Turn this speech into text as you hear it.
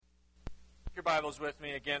Your Bibles with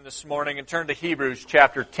me again this morning and turn to Hebrews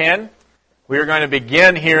chapter 10. We are going to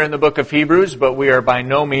begin here in the book of Hebrews, but we are by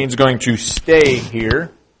no means going to stay here.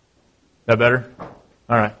 Is that better?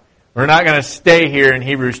 All right. We're not going to stay here in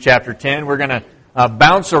Hebrews chapter 10. We're going to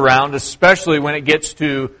bounce around, especially when it gets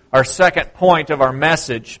to our second point of our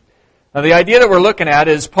message. Now, the idea that we're looking at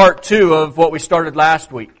is part 2 of what we started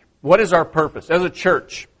last week. What is our purpose as a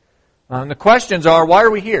church? And the questions are, why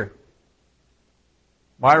are we here?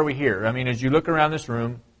 Why are we here? I mean, as you look around this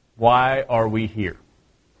room, why are we here?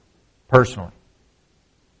 Personally.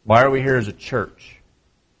 Why are we here as a church?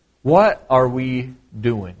 What are we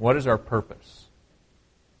doing? What is our purpose?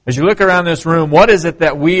 As you look around this room, what is it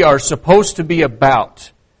that we are supposed to be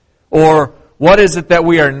about? Or what is it that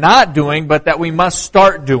we are not doing, but that we must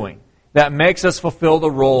start doing, that makes us fulfill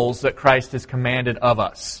the roles that Christ has commanded of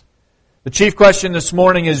us? The chief question this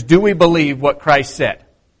morning is, do we believe what Christ said?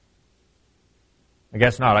 I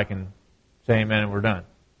guess not. I can say amen and we're done.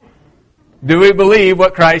 Do we believe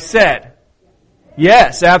what Christ said?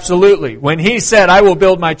 Yes, absolutely. When He said, I will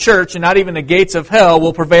build my church and not even the gates of hell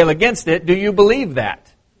will prevail against it, do you believe that?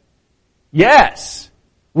 Yes.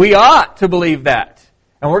 We ought to believe that.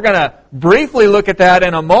 And we're going to briefly look at that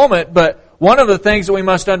in a moment, but one of the things that we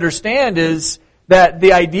must understand is that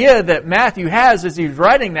the idea that Matthew has as he's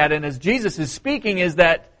writing that and as Jesus is speaking is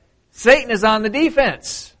that Satan is on the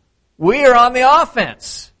defense. We are on the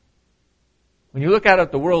offense. When you look out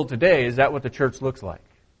at the world today, is that what the church looks like?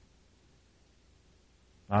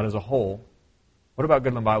 Not as a whole. What about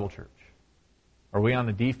Goodland Bible Church? Are we on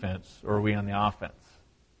the defense or are we on the offense?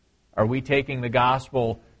 Are we taking the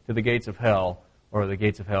gospel to the gates of hell or are the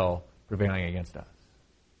gates of hell prevailing against us?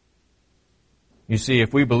 You see,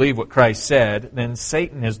 if we believe what Christ said, then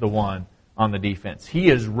Satan is the one on the defense. He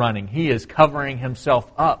is running. He is covering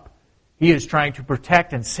himself up. He is trying to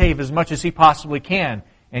protect and save as much as he possibly can,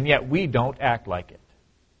 and yet we don't act like it.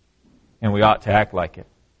 And we ought to act like it.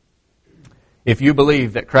 If you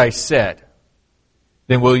believe that Christ said,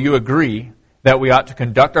 then will you agree that we ought to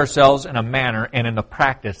conduct ourselves in a manner and in the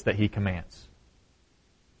practice that He commands?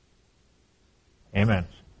 Amen.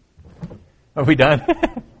 Are we done?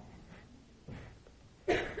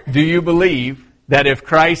 Do you believe that if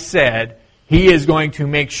Christ said He is going to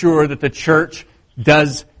make sure that the church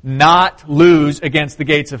does not lose against the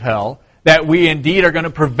gates of hell, that we indeed are going to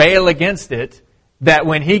prevail against it, that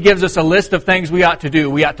when He gives us a list of things we ought to do,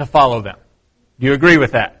 we ought to follow them? Do you agree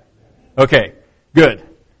with that? Okay, good.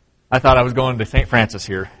 I thought I was going to St. Francis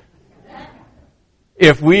here.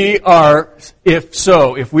 If we are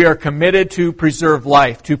committed to preserve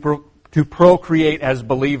life, to procreate as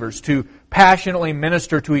believers, to passionately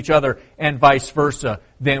minister to each other, and vice versa,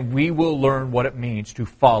 then we will learn what it means to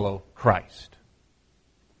follow Christ.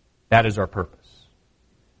 That is our purpose.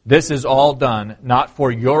 This is all done not for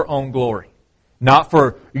your own glory, not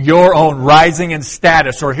for your own rising in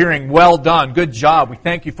status or hearing, well done, good job, we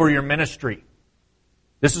thank you for your ministry.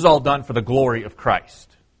 This is all done for the glory of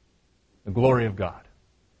Christ, the glory of God.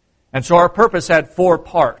 And so our purpose had 4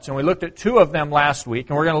 parts, and we looked at 2 of them last week,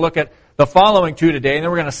 and we're going to look at the following 2 today, and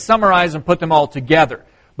then we're going to summarize and put them all together.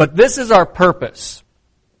 But this is our purpose.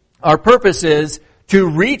 Our purpose is to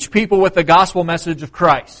reach people with the gospel message of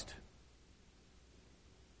Christ,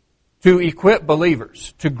 to equip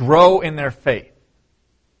believers, to grow in their faith,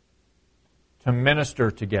 to minister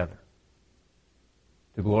together,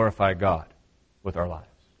 to glorify God with our lives.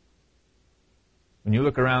 When you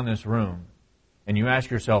look around this room and you ask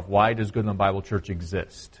yourself, why does Goodland Bible Church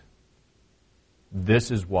exist? This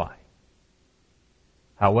is why.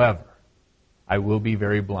 However, I will be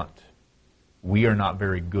very blunt. We are not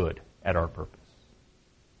very good at our purpose.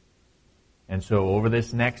 And so over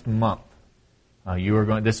this next month,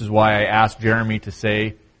 this is why I asked Jeremy to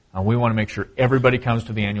say, we want to make sure everybody comes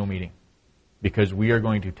to the annual meeting, because we are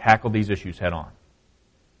going to tackle these issues head on.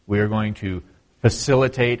 We are going to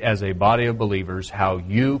facilitate as a body of believers how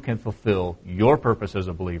you can fulfill your purpose as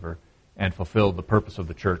a believer and fulfill the purpose of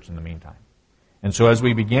the church in the meantime. And so as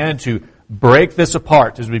we begin to break this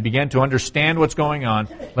apart, as we begin to understand what's going on,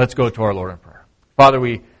 let's go to our Lord in prayer. Father,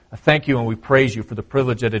 we thank You and we praise You for the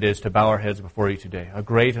privilege that it is to bow our heads before You today. A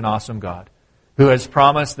great and awesome God who has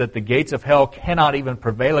promised that the gates of hell cannot even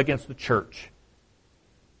prevail against the church.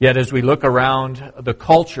 Yet as we look around the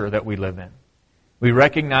culture that we live in, we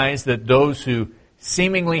recognize that those who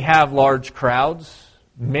seemingly have large crowds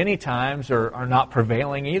many times are not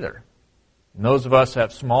prevailing either. And those of us who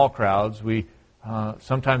have small crowds, we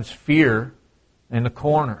sometimes fear in the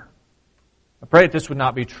corner. I pray that this would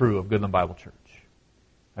not be true of Goodland Bible Church.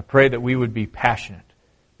 I pray that we would be passionate,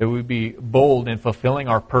 that we would be bold in fulfilling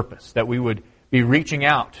our purpose, that we would be reaching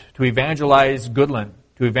out to evangelize Goodland,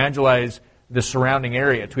 to evangelize the surrounding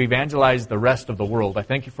area, to evangelize the rest of the world. I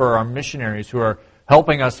thank you for our missionaries who are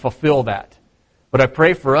helping us fulfill that. But I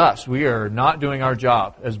pray for us, we are not doing our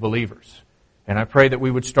job as believers. And I pray that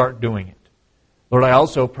we would start doing it. Lord, I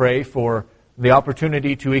also pray for the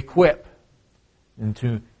opportunity to equip and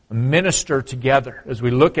to minister together. As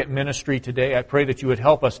we look at ministry today, I pray that you would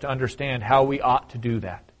help us to understand how we ought to do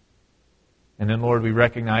that. And then, Lord, we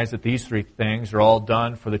recognize that these three things are all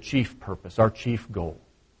done for the chief purpose, our chief goal,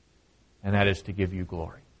 and that is to give you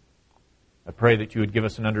glory. I pray that you would give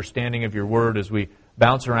us an understanding of your word as we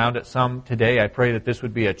bounce around it some today. I pray that this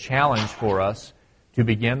would be a challenge for us to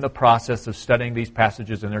begin the process of studying these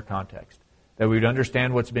passages in their context, that we would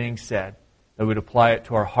understand what's being said, that we'd apply it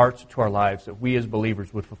to our hearts, to our lives, that we as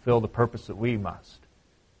believers would fulfill the purpose that we must.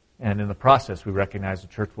 And in the process, we recognize the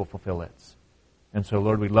church will fulfill its. And so,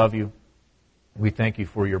 Lord, we love you. We thank you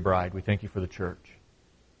for your bride. We thank you for the church.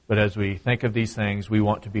 But as we think of these things, we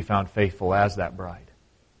want to be found faithful as that bride.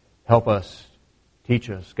 Help us, teach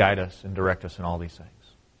us, guide us, and direct us in all these things.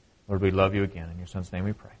 Lord, we love you again. In your Son's name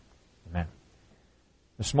we pray. Amen.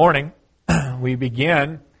 This morning, we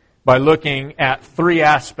begin by looking at three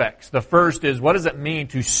aspects. The first is, what does it mean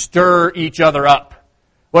to stir each other up?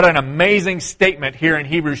 What an amazing statement here in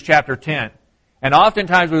Hebrews chapter 10. And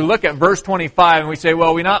oftentimes we look at verse 25 and we say,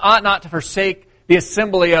 well, we ought not to forsake the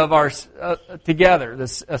assembly of our together,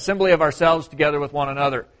 the assembly of ourselves together with one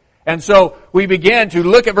another. And so we begin to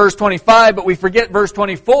look at verse 25, but we forget verse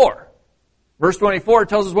 24. Verse 24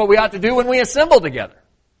 tells us what we ought to do when we assemble together.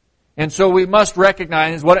 And so we must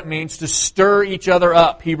recognize what it means to stir each other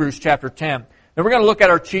up, Hebrews chapter 10. Then we're going to look at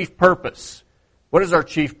our chief purpose. What is our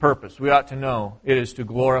chief purpose? We ought to know it is to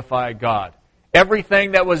glorify God.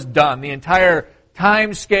 Everything that was done, the entire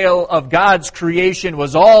time scale of God's creation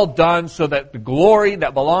was all done so that the glory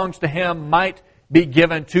that belongs to Him might be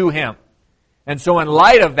given to Him. And so in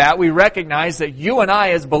light of that, we recognize that you and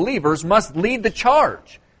I as believers must lead the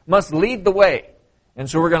charge, must lead the way. And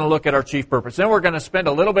so we're going to look at our chief purpose. Then we're going to spend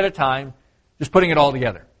a little bit of time just putting it all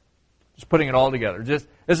together. Just putting it all together. This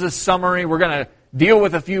is a summary. We're going to deal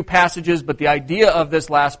with a few passages, but the idea of this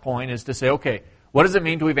last point is to say, okay, what does it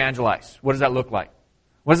mean to evangelize? What does that look like?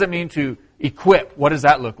 What does it mean to equip? What does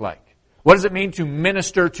that look like? What does it mean to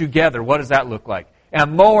minister together? What does that look like?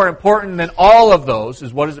 And more important than all of those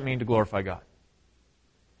is, what does it mean to glorify God?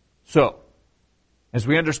 So, as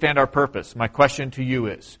we understand our purpose, my question to you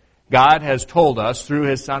is, God has told us through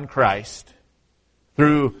His Son Christ,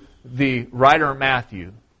 through the writer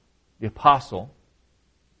Matthew, the apostle,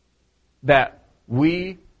 that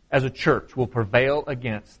we as a church will prevail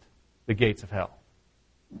against the gates of hell.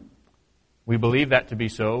 We believe that to be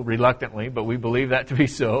so, reluctantly, but we believe that to be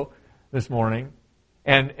so this morning.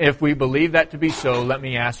 And if we believe that to be so, let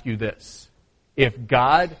me ask you this. If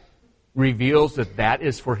God reveals that that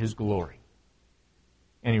is for His glory,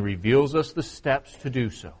 and He reveals us the steps to do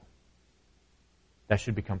so, that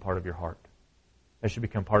should become part of your heart. That should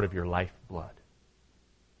become part of your lifeblood.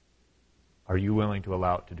 Are you willing to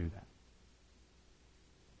allow it to do that?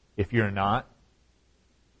 If you're not,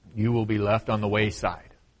 you will be left on the wayside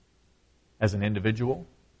as an individual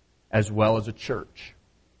as well as a church.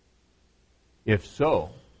 If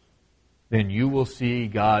so, then you will see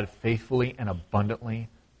God faithfully and abundantly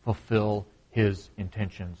fulfill His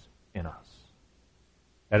intentions in us.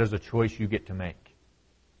 That is a choice you get to make.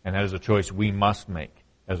 And that is a choice we must make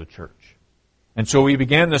as a church. And so we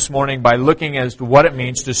begin this morning by looking as to what it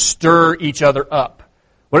means to stir each other up.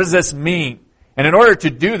 What does this mean? And in order to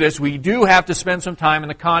do this, we do have to spend some time in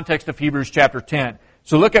the context of Hebrews chapter 10.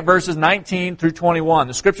 So look at verses 19 through 21.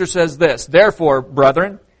 The Scripture says this, "Therefore,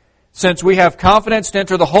 brethren, since we have confidence to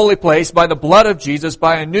enter the holy place by the blood of Jesus,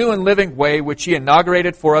 by a new and living way which He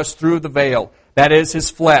inaugurated for us through the veil, that is, His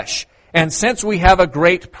flesh, and since we have a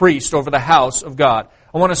great priest over the house of God."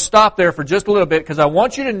 I want to stop there for just a little bit because I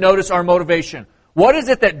want you to notice our motivation. What is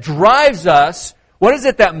it that drives us? What is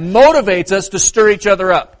it that motivates us to stir each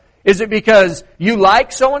other up? Is it because you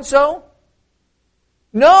like so-and-so?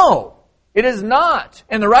 No, it is not.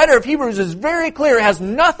 And the writer of Hebrews is very clear. It has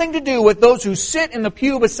nothing to do with those who sit in the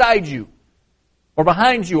pew beside you, or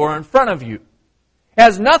behind you, or in front of you. It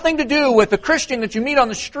has nothing to do with the Christian that you meet on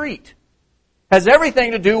the street. It has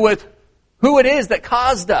everything to do with who it is that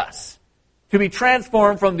caused us to be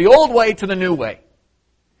transformed from the old way to the new way.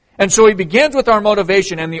 And so he begins with our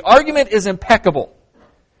motivation, and the argument is impeccable.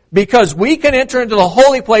 Because we can enter into the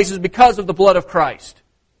holy places because of the blood of Christ.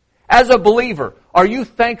 As a believer, are you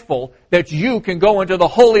thankful that you can go into the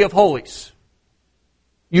Holy of Holies?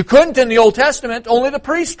 You couldn't in the Old Testament, only the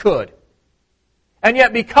priest could. And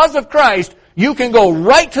yet because of Christ, you can go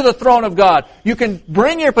right to the throne of God. You can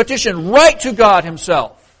bring your petition right to God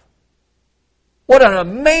Himself. What an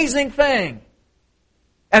amazing thing.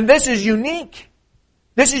 And this is unique.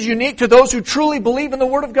 This is unique to those who truly believe in the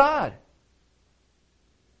Word of God.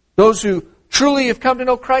 Those who truly have come to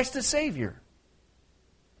know Christ as Savior.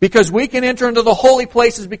 Because we can enter into the holy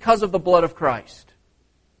places because of the blood of Christ.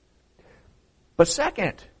 But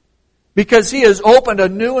second, because He has opened a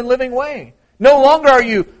new and living way. No longer are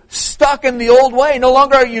you stuck in the old way. No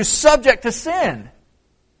longer are you subject to sin.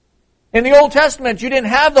 In the Old Testament, you didn't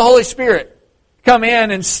have the Holy Spirit come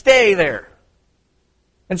in and stay there.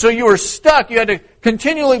 And so you were stuck. You had to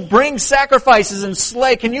continually bring sacrifices and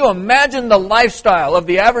slay. Can you imagine the lifestyle of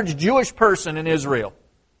the average Jewish person in Israel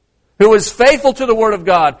who was faithful to the Word of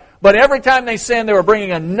God, but every time they sinned, they were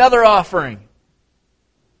bringing another offering?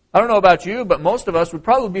 I don't know about you, but most of us would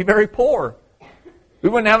probably be very poor. We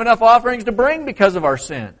wouldn't have enough offerings to bring because of our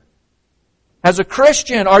sin. As a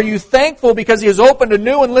Christian, are you thankful because He has opened a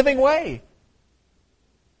new and living way?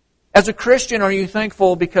 As a Christian, are you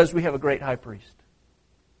thankful because we have a great high priest?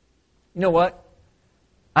 You know what?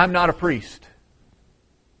 I'm not a priest.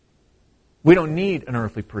 We don't need an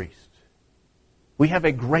earthly priest. We have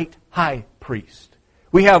a great high priest.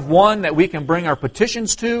 We have one that we can bring our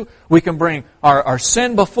petitions to, we can bring our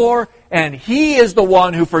sin before, and He is the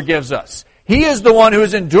one who forgives us. He is the one who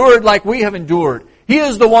has endured like we have endured. He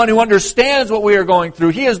is the one who understands what we are going through.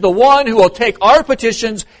 He is the one who will take our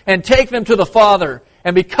petitions and take them to the Father.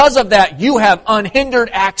 And because of that, you have unhindered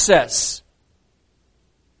access.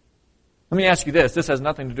 Let me ask you this. This has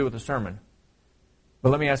nothing to do with the sermon.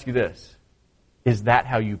 But let me ask you this. Is that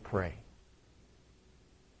how you pray?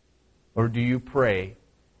 Or do you pray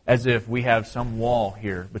as if we have some wall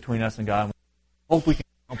here between us and God and we hope we can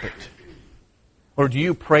jump it? Or do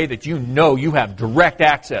you pray that you know you have direct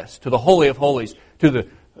access to the Holy of Holies, to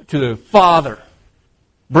the Father,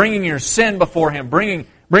 bringing your sin before Him,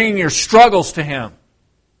 bringing your struggles to Him,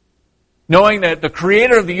 knowing that the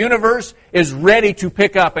Creator of the universe is ready to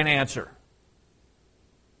pick up and answer?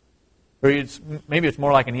 Or maybe it's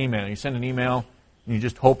more like an email. You send an email and you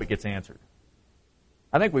just hope it gets answered.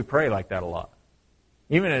 I think we pray like that a lot.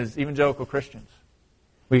 Even as evangelical Christians.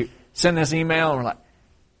 We send this email and we're like,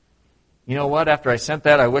 you know what, after I sent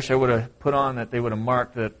that, I wish I would have put on that they would have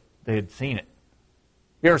marked that they had seen it.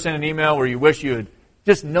 You ever send an email where you wish you would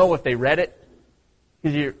just know if they read it?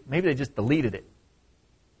 Because maybe they just deleted it.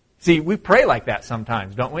 See, we pray like that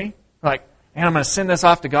sometimes, don't we? We're like, man, I'm going to send this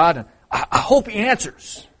off to God and I hope He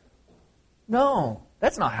answers. No,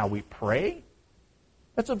 that's not how we pray.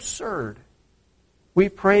 That's absurd. We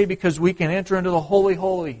pray because we can enter into the Holy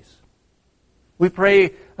Holies. We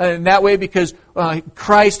pray in that way because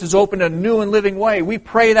Christ has opened a new and living way. We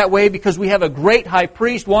pray that way because we have a great high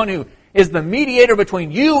priest, one who is the mediator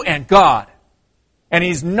between you and God. And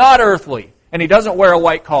He's not earthly, and He doesn't wear a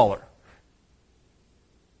white collar.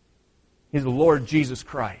 He's the Lord Jesus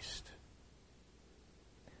Christ.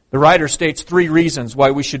 The writer states 3 reasons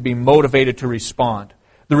why we should be motivated to respond.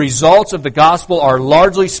 The results of the gospel are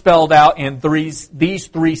largely spelled out in these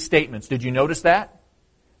 3 statements. Did you notice that?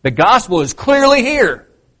 The gospel is clearly here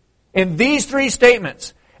in these 3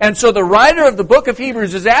 statements. And so the writer of the book of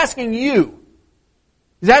Hebrews is asking you,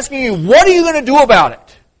 what are you going to do about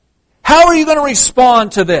it? How are you going to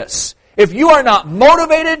respond to this? If you are not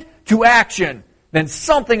motivated to action, then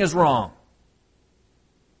something is wrong.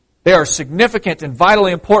 They are significant and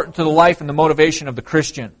vitally important to the life and the motivation of the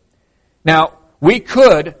Christian. Now, we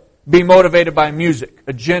could be motivated by music,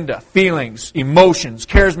 agenda, feelings, emotions,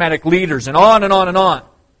 charismatic leaders, and on and on and on.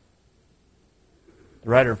 The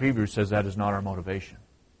writer of Hebrews says that is not our motivation.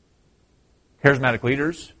 Charismatic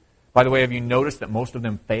leaders, by the way, have you noticed that most of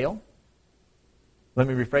them fail? Let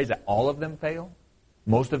me rephrase that. All of them fail?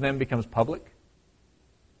 Most of them becomes public?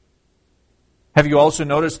 Have you also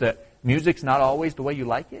noticed that music's not always the way you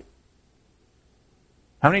like it?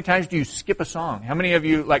 How many times do you skip a song? How many of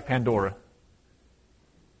you like Pandora?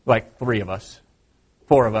 Like 3 of us.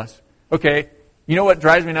 4 of us. Okay, you know what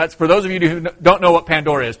drives me nuts? For those of you who don't know what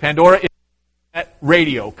Pandora is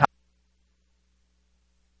radio.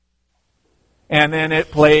 And then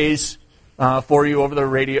it plays for you over the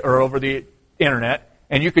radio or over the internet.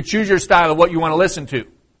 And you could choose your style of what you want to listen to.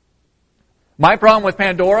 My problem with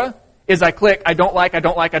Pandora is I click, I don't like,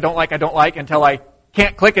 until I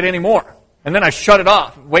can't click it anymore. And then I shut it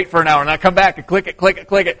off, wait for an hour, and I come back and click it.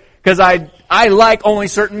 Because I like only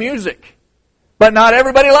certain music. But not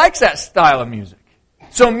everybody likes that style of music.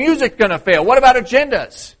 So music's going to fail. What about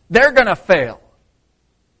agendas? They're going to fail.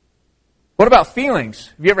 What about feelings?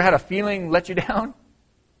 Have you ever had a feeling let you down?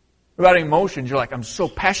 What about emotions? You're like, I'm so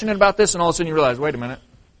passionate about this, and all of a sudden you realize, wait a minute,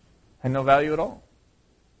 I had no value at all.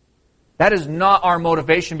 That is not our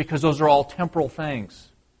motivation because those are all temporal things.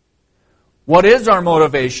 What is our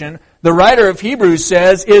motivation? The writer of Hebrews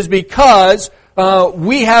says is because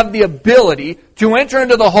we have the ability to enter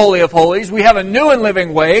into the Holy of Holies. We have a new and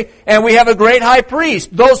living way, and we have a great high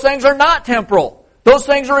priest. Those things are not temporal. Those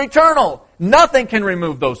things are eternal. Nothing can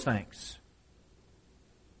remove those things.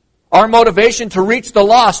 Our motivation to reach the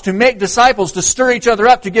lost, to make disciples, to stir each other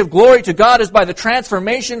up, to give glory to God is by the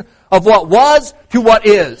transformation of what was to what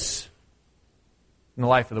is in the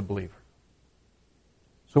life of the believer.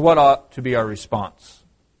 So what ought to be our response?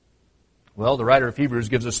 Well, the writer of Hebrews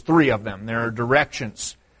gives us three of them. There are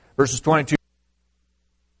directions. Verses 22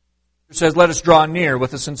 says, "Let us draw near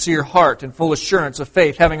with a sincere heart and full assurance of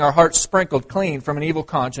faith, having our hearts sprinkled clean from an evil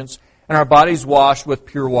conscience and our bodies washed with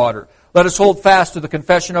pure water. Let us hold fast to the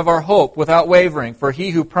confession of our hope without wavering, for he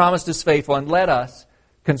who promised is faithful, and let us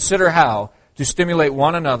consider how to stimulate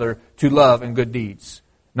one another to love and good deeds,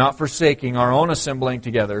 not forsaking our own assembling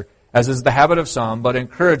together, as is the habit of some, but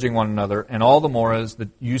encouraging one another, and all the more as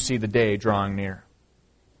you see the day drawing near."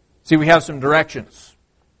 See, we have some directions.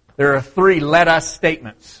 There are three let us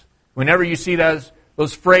statements. Whenever you see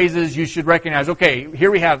those phrases, you should recognize, okay,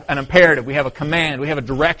 here we have an imperative, we have a command, we have a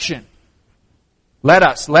direction. Let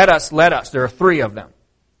us, let us, let us. There are three of them.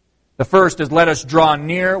 The first is let us draw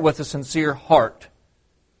near with a sincere heart.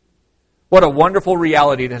 What a wonderful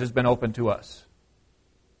reality that has been opened to us.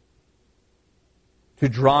 To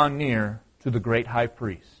draw near to the great high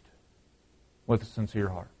priest with a sincere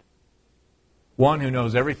heart. One who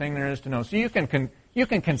knows everything there is to know. So you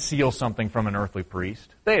can conceal something from an earthly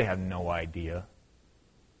priest. They have no idea.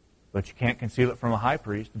 But you can't conceal it from a high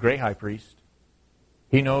priest, the great high priest.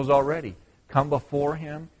 He knows already. Come before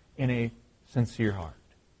Him in a sincere heart.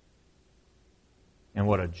 And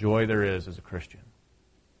what a joy there is as a Christian.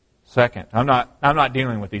 Second, I'm not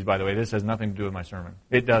dealing with these, by the way. This has nothing to do with my sermon.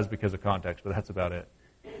 It does because of context, but that's about it.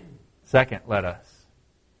 Second, let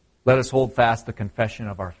us hold fast the confession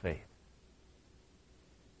of our faith.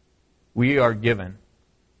 We are given,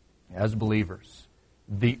 as believers,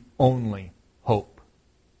 the only hope.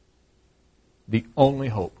 The only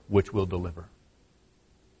hope which will deliver.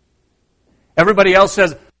 Everybody else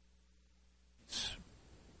says,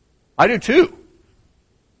 I do too.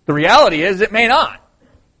 The reality is it may not.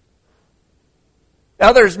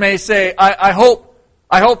 Others may say, I hope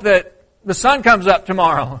that the sun comes up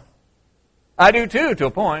tomorrow. I do too, to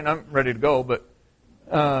a point. I'm ready to go, but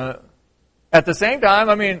at the same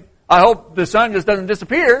time, I hope the sun just doesn't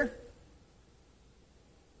disappear.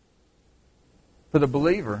 For the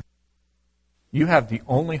believer, you have the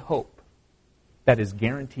only hope that is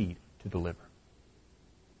guaranteed to deliver.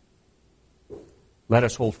 Let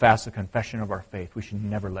us hold fast the confession of our faith. We should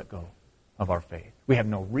never let go of our faith. We have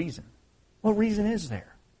no reason. What reason is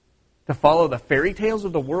there? To follow the fairy tales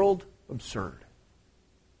of the world? Absurd.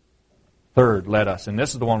 Third, let us, and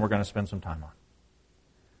this is the one we're going to spend some time on.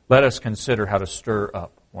 Let us consider how to stir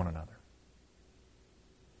up one another.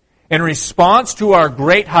 In response to our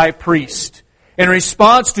great high priest, in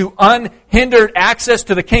response to unhindered access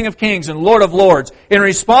to the King of Kings and Lord of Lords, in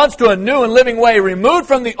response to a new and living way removed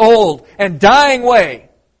from the old and dying way,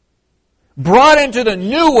 brought into the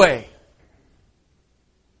new way,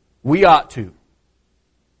 we ought to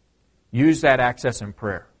use that access in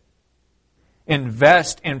prayer.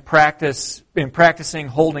 Invest in practicing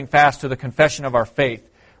holding fast to the confession of our faith,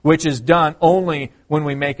 which is done only when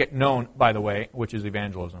we make it known, by the way, which is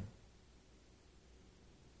evangelism.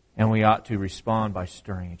 And we ought to respond by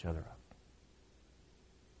stirring each other up.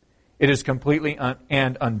 It is completely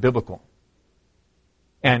and unbiblical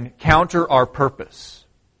and counter our purpose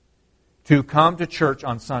to come to church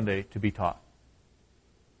on Sunday to be taught.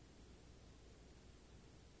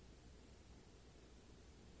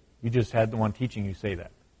 You just had the one teaching you say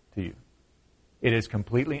that to you. It is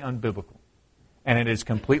completely unbiblical. And it is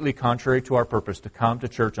completely contrary to our purpose to come to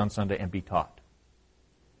church on Sunday and be taught.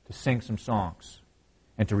 To sing some songs.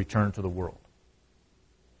 And to return to the world.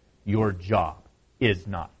 Your job is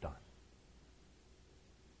not done.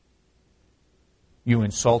 You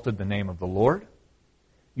insulted the name of the Lord.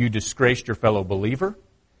 You disgraced your fellow believer.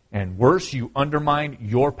 And worse, you undermined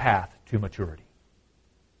your path to maturity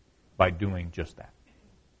by doing just that.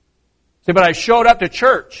 See, but I showed up to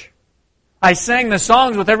church. I sang the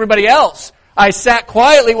songs with everybody else. I sat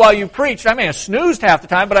quietly while you preached. I may have snoozed half the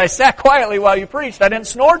time, but I sat quietly while you preached. I didn't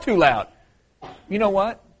snore too loud. You know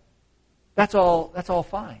what? That's all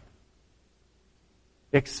fine.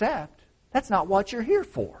 Except, that's not what you're here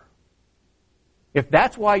for. If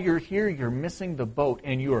that's why you're here, you're missing the boat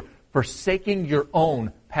and you're forsaking your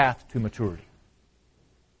own path to maturity.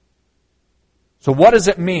 So what does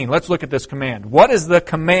it mean? Let's look at this command. What is the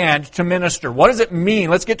command to minister? What does it mean?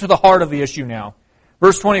 Let's get to the heart of the issue now.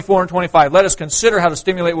 Verse 24 and 25, let us consider how to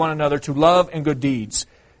stimulate one another to love and good deeds,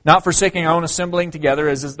 not forsaking our own assembling together,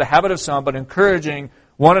 as is the habit of some, but encouraging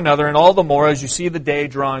one another, and all the more as you see the day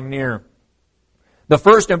drawing near. The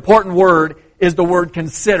first important word is the word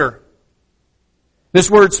consider. This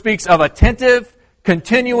word speaks of attentive,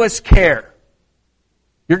 continuous care.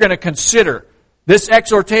 You're going to consider. This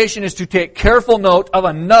exhortation is to take careful note of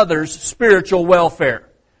another's spiritual welfare.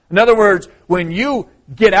 In other words, when you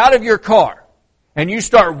get out of your car and you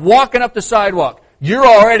start walking up the sidewalk, you're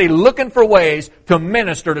already looking for ways to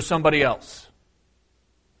minister to somebody else.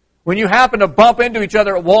 When you happen to bump into each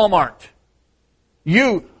other at Walmart,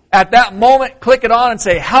 you, at that moment, click it on and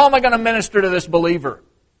say, how am I going to minister to this believer?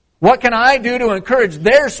 What can I do to encourage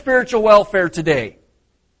their spiritual welfare today?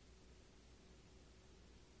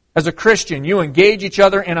 As a Christian, you engage each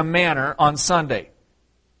other in a manner on Sunday.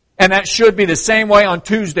 And that should be the same way on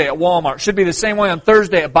Tuesday at Walmart. Should be the same way on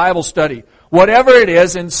Thursday at Bible study. Whatever it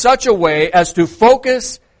is, in such a way as to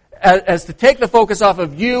focus, as to take the focus off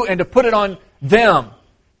of you and to put it on them.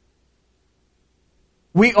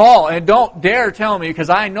 We all, and don't dare tell me because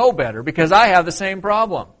I know better, because I have the same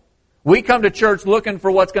problem. We come to church looking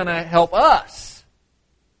for what's going to help us,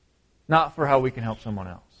 not for how we can help someone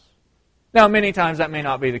else. Now, many times that may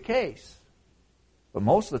not be the case, but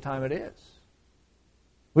most of the time it is.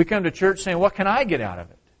 We come to church saying, what can I get out of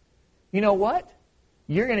it? You know what?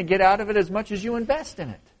 You're going to get out of it as much as you invest in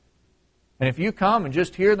it. And if you come and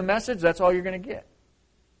just hear the message, that's all you're going to get.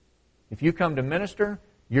 If you come to minister,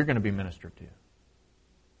 you're going to be ministered to.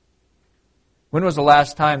 When was the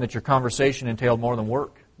last time that your conversation entailed more than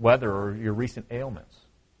work, weather, or your recent ailments?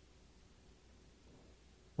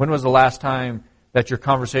 When was the last time that your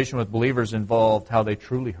conversation with believers involved how they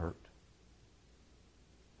truly hurt?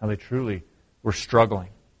 How they truly were struggling?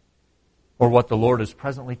 Or what the Lord is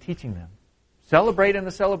presently teaching them? Celebrate in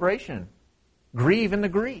the celebration. Grieve in the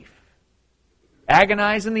grief.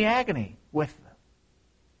 Agonize in the agony with them.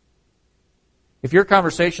 If your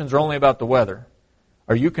conversations are only about the weather,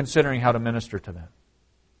 are you considering how to minister to them?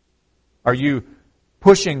 Are you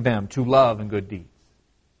pushing them to love and good deeds?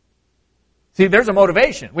 See, there's a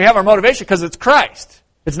motivation. We have our motivation because it's Christ.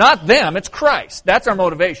 It's not them, it's Christ. That's our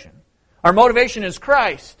motivation. Our motivation is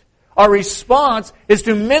Christ. Our response is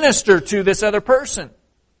to minister to this other person.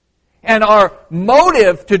 And our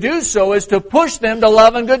motive to do so is to push them to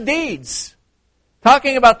love and good deeds.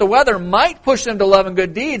 Talking about the weather might push them to love and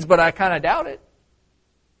good deeds, but I kind of doubt it.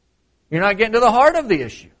 You're not getting to the heart of the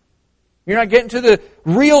issue. You're not getting to the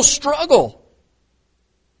real struggle.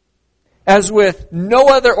 As with no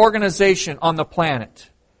other organization on the planet,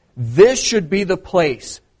 this should be the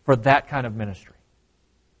place for that kind of ministry.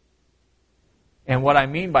 And what I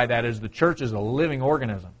mean by that is the church is a living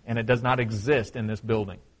organism, and it does not exist in this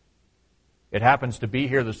building. It happens to be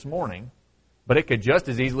here this morning, but it could just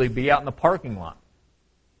as easily be out in the parking lot,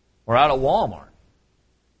 or out at Walmart,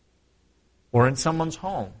 or in someone's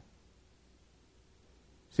home.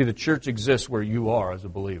 See, the church exists where you are as a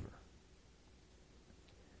believer.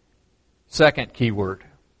 Second key word.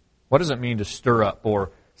 What does it mean to stir up?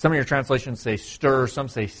 Or some of your translations say stir, some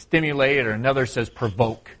say stimulate, or another says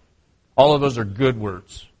provoke. All of those are good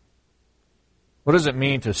words. What does it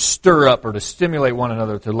mean to stir up or to stimulate one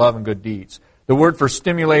another to love and good deeds? The word for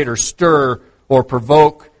stimulate or stir or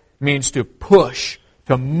provoke means to push,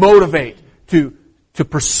 to motivate, to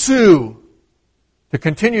pursue, to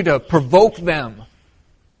continue to provoke them,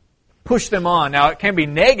 push them on. Now, it can be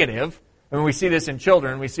negative. I mean, we see this in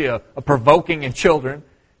children. We see a provoking in children.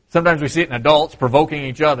 Sometimes we see it in adults, provoking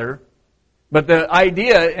each other. But the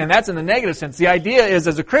idea, and that's in the negative sense, the idea is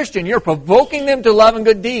as a Christian, you're provoking them to love and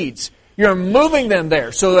good deeds. You're moving them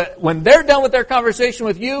there so that when they're done with their conversation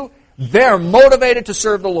with you, they're motivated to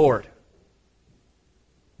serve the Lord.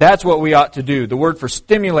 That's what we ought to do. The word for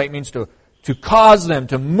stimulate means to cause them,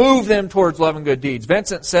 to move them towards love and good deeds.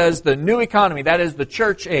 Vincent says the new economy, that is the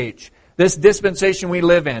church age, this dispensation we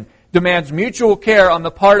live in, demands mutual care on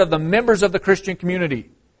the part of the members of the Christian community.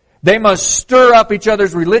 They must stir up each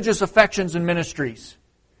other's religious affections and ministries.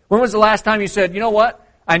 When was the last time you said, you know what?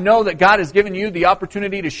 I know that God has given you the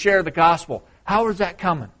opportunity to share the gospel. How is that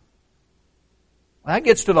coming? Well, that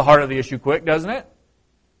gets to the heart of the issue quick, doesn't it?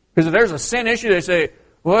 Because if there's a sin issue, they say,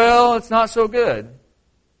 well, it's not so good.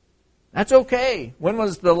 That's okay. When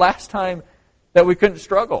was the last time that we couldn't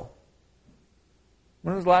struggle?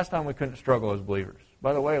 When was the last time we couldn't struggle as believers?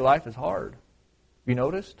 By the way, life is hard. Have you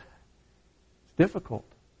noticed? It's difficult.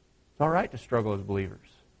 It's all right to struggle as believers.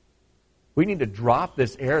 We need to drop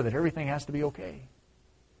this air that everything has to be okay.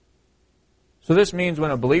 So this means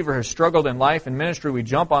when a believer has struggled in life and ministry, we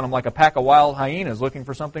jump on them like a pack of wild hyenas looking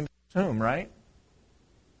for something to consume, right?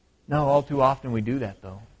 No, all too often we do that,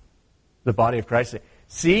 though. The body of Christ say,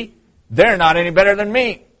 see, they're not any better than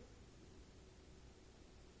me.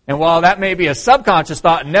 And while that may be a subconscious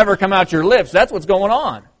thought and never come out your lips, that's what's going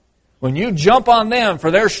on. When you jump on them for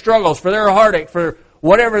their struggles, for their heartache, for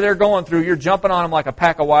whatever they're going through, you're jumping on them like a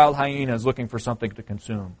pack of wild hyenas looking for something to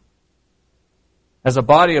consume. As a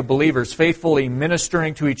body of believers faithfully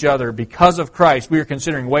ministering to each other because of Christ, we are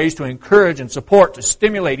considering ways to encourage and support, to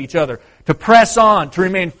stimulate each other, to press on, to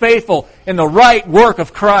remain faithful in the right work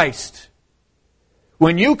of Christ.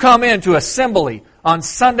 When you come into assembly on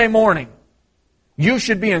Sunday morning, you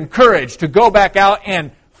should be encouraged to go back out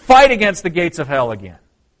and fight against the gates of hell again.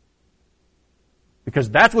 Because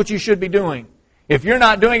that's what you should be doing. If you're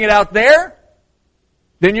not doing it out there,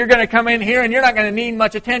 then you're going to come in here and you're not going to need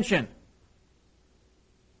much attention.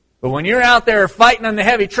 But when you're out there fighting in the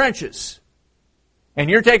heavy trenches and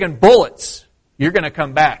you're taking bullets, you're going to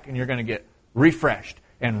come back and you're going to get refreshed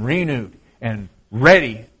and renewed and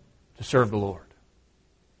ready to serve the Lord.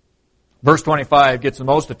 Verse 25 gets the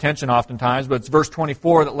most attention oftentimes, but it's verse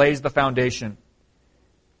 24 that lays the foundation.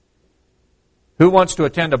 Who wants to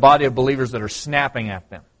attend a body of believers that are snapping at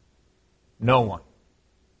them? No one.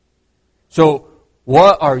 So,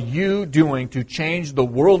 what are you doing to change the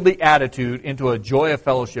worldly attitude into a joy of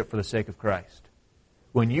fellowship for the sake of Christ?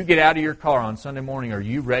 When you get out of your car on Sunday morning, are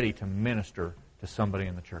you ready to minister to somebody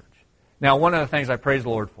in the church? Now, one of the things I praise the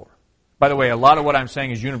Lord for, by the way, a lot of what I'm saying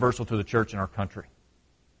is universal to the church in our country.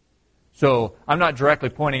 So, I'm not directly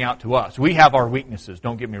pointing out to us. We have our weaknesses,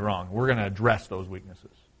 don't get me wrong. We're going to address those weaknesses.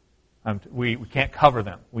 We can't cover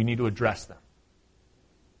them. We need to address them.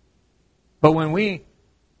 But when we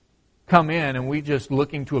come in and we just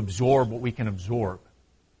looking to absorb what we can absorb,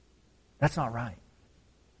 that's not right.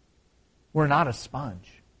 We're not a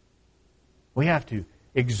sponge. We have to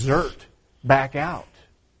exert back out.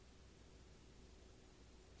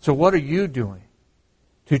 So what are you doing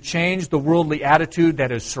to change the worldly attitude that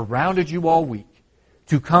has surrounded you all week,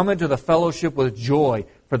 to come into the fellowship with joy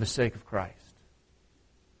for the sake of Christ?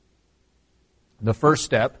 The first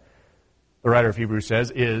step, the writer of Hebrews says,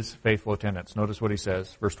 is faithful attendance. Notice what he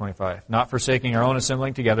says, verse 25. Not forsaking our own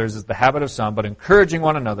assembling together, as is the habit of some, but encouraging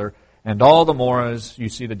one another, and all the more as you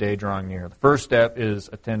see the day drawing near. The first step is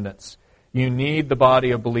attendance. You need the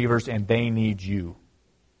body of believers, and they need you.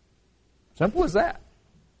 Simple as that.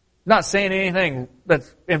 Not saying anything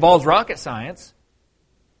that involves rocket science.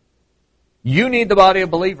 You need the body of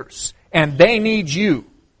believers, and they need you.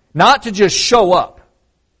 Not to just show up,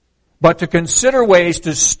 but to consider ways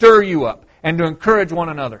to stir you up and to encourage one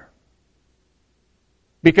another.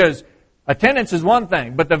 Because attendance is one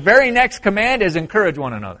thing, but the very next command is encourage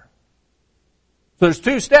one another. So there's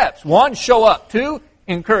two steps. One, show up. Two,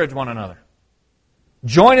 encourage one another.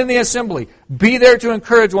 Join in the assembly. Be there to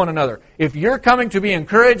encourage one another. If you're coming to be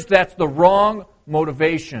encouraged, that's the wrong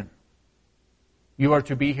motivation. You are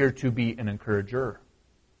to be here to be an encourager.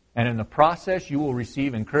 And in the process, you will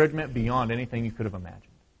receive encouragement beyond anything you could have imagined.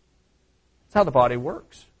 That's how the body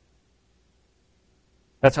works.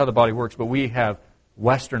 That's how the body works, but we have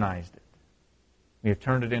westernized it. We have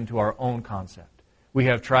turned it into our own concept. We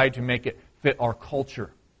have tried to make it fit our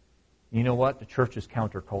culture. You know what? The church is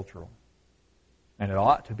countercultural. And it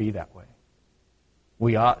ought to be that way.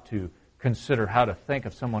 We ought to consider how to think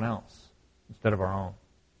of someone else instead of our own.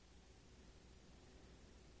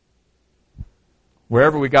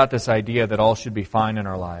 Wherever we got this idea that all should be fine in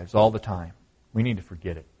our lives all the time, we need to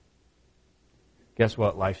forget it. Guess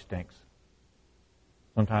what? Life stinks.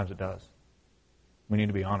 Sometimes it does. We need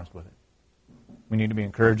to be honest with it. We need to be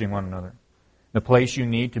encouraging one another. The place you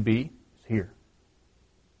need to be is here.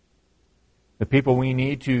 The people we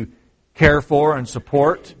need to care for and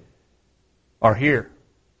support are here.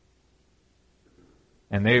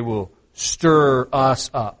 And they will stir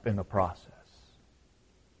us up in the process.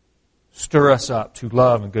 Stir us up to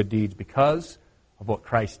love and good deeds because of what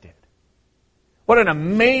Christ did. What an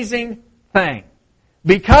amazing thing.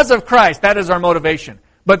 Because of Christ, that is our motivation.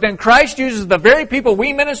 But then Christ uses the very people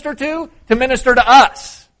we minister to minister to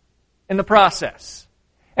us in the process.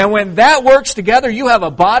 And when that works together, you have a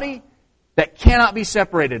body that cannot be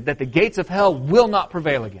separated, that the gates of hell will not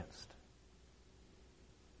prevail against.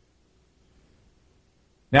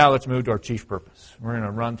 Now let's move to our chief purpose. We're going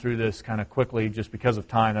to run through this kind of quickly just because of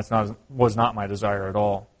time. That was not my desire at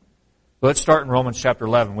all. But let's start in Romans chapter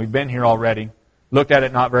 11. We've been here already. Looked at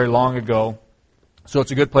it not very long ago. So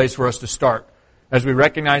it's a good place for us to start as we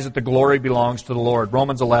recognize that the glory belongs to the Lord.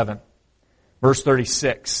 Romans 11, verse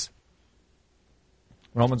 36.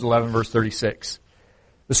 Romans 11, verse 36.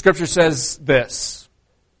 The Scripture says this,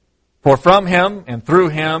 For from Him, and through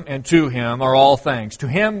Him, and to Him are all things. To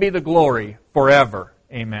Him be the glory forever.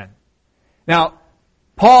 Amen. Now,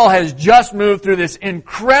 Paul has just moved through this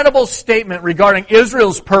incredible statement regarding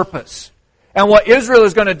Israel's purpose and what Israel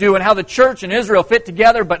is going to do and how the church and Israel fit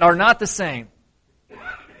together but are not the same.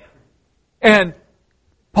 And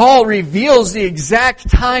Paul reveals the exact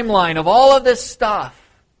timeline of all of this stuff.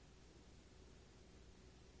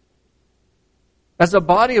 As a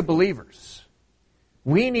body of believers,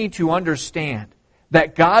 we need to understand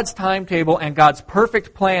that God's timetable and God's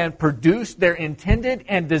perfect plan produce their intended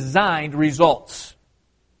and designed results.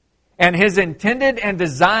 And His intended and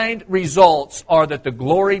designed results are that the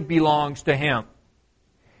glory belongs to Him.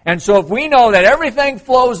 And so if we know that everything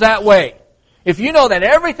flows that way, if you know that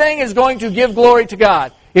everything is going to give glory to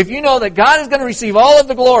God, if you know that God is going to receive all of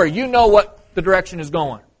the glory, you know what the direction is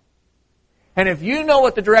going. And if you know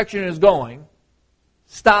what the direction is going,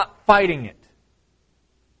 stop fighting it.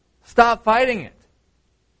 Stop fighting it.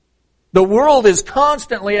 The world is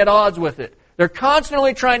constantly at odds with it. They're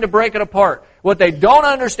constantly trying to break it apart. What they don't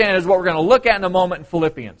understand is what we're going to look at in a moment in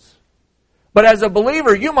Philippians. But as a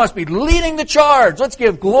believer, you must be leading the charge. Let's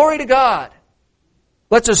give glory to God.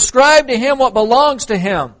 Let's ascribe to Him what belongs to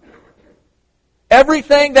Him.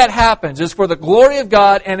 Everything that happens is for the glory of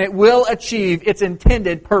God, and it will achieve its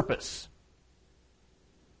intended purpose.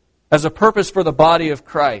 As a purpose for the body of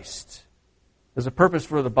Christ. As a purpose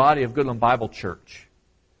for the body of Goodland Bible Church.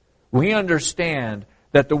 We understand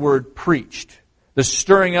that the word preached, the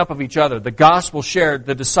stirring up of each other, the gospel shared,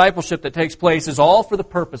 the discipleship that takes place is all for the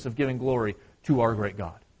purpose of giving glory to our great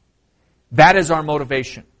God. That is our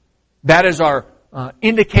motivation. That is our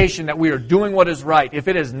indication that we are doing what is right. If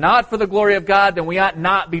it is not for the glory of God, then we ought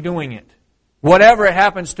not be doing it. Whatever it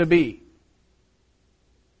happens to be.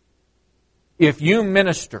 If you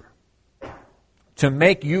minister to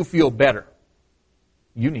make you feel better,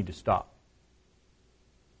 you need to stop.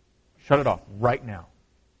 Shut it off right now.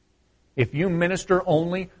 If you minister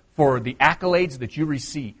only for the accolades that you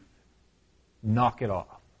receive, knock it off.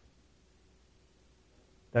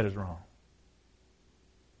 That is wrong.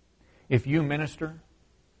 If you minister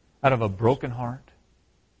out of a broken heart,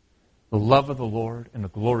 the love of the Lord and the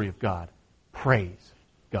glory of God, praise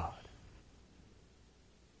God.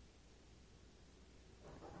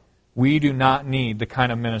 We do not need the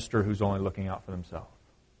kind of minister who's only looking out for themselves.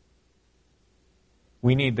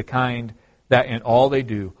 We need the kind that in all they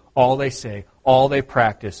do, all they say, all they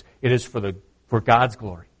practice, it is for God's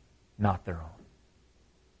glory, not their own.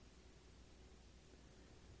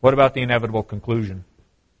 What about the inevitable conclusion?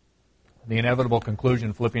 The inevitable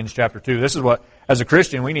conclusion, Philippians chapter 2. This is what, as a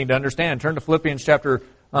Christian, we need to understand. Turn to Philippians chapter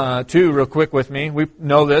 2 real quick with me. We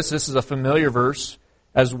know this. This is a familiar verse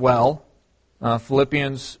as well.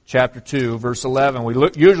 Philippians chapter 2, verse 11. We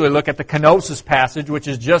usually look at the kenosis passage, which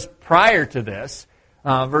is just prior to this.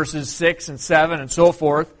 Verses 6 and 7 and so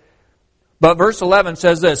forth. But verse 11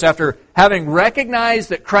 says this, after having recognized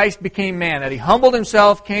that Christ became man, that He humbled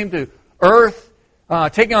Himself, came to earth,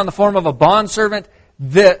 taking on the form of a bondservant,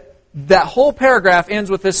 that whole paragraph ends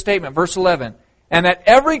with this statement, verse 11, and that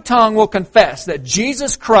every tongue will confess that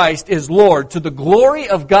Jesus Christ is Lord to the glory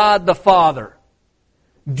of God the Father.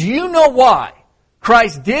 Do you know why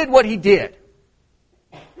Christ did what He did?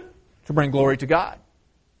 To bring glory to God.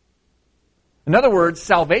 In other words,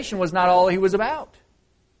 salvation was not all He was about.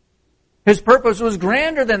 His purpose was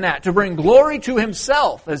grander than that, to bring glory to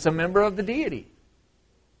Himself as a member of the deity.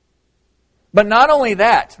 But not only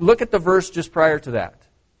that, look at the verse just prior to that.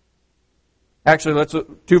 Actually, let's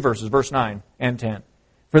look 2 verses, verse 9 and 10.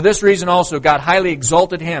 For this reason also God highly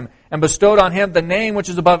exalted Him and bestowed on Him the name which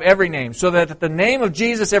is above every name, so that at the name of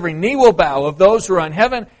Jesus every knee will bow of those who are in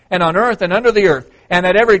heaven and on earth and under the earth, and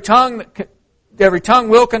that every tongue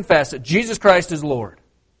will confess that Jesus Christ is Lord.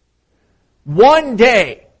 One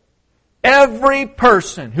day, every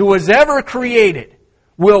person who was ever created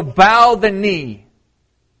will bow the knee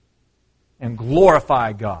and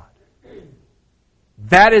glorify God.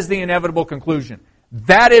 That is the inevitable conclusion.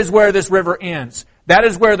 That is where this river ends. That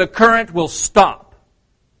is where the current will stop.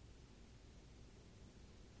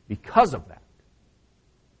 Because of that,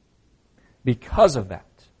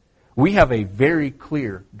 we have a very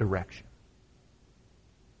clear direction.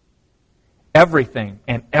 Everything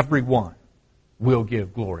and everyone will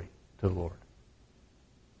give glory to the Lord.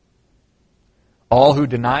 All who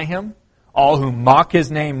deny Him, all who mock His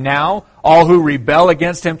name now, all who rebel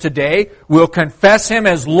against Him today, will confess Him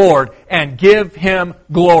as Lord and give Him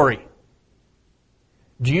glory.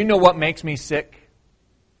 Do you know what makes me sick?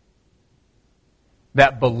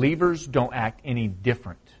 That believers don't act any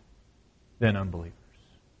different than unbelievers.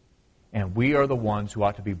 And we are the ones who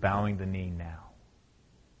ought to be bowing the knee now,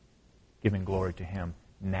 giving glory to Him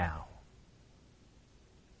now.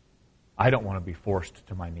 I don't want to be forced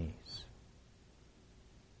to my knees.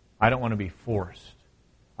 I don't want to be forced.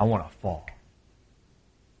 I want to fall.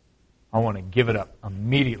 I want to give it up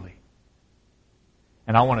immediately.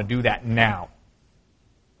 And I want to do that now.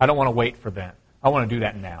 I don't want to wait for then. I want to do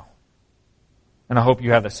that now. And I hope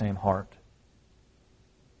you have the same heart.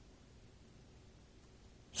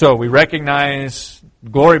 So we recognize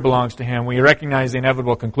glory belongs to Him. We recognize the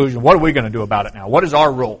inevitable conclusion. What are we going to do about it now? What is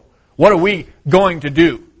our role? What are we going to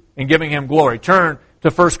do in giving Him glory? Turn to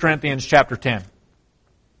 1 Corinthians chapter 10.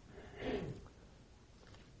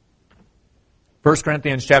 1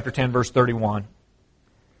 Corinthians chapter 10, verse 31.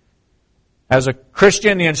 As a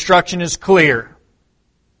Christian, the instruction is clear.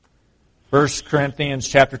 1 Corinthians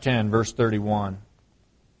chapter 10, verse 31.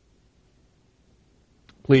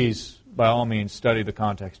 Please, by all means, study the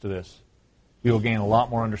context of this. You will gain a lot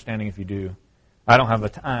more understanding if you do. I don't have the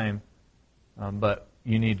time, but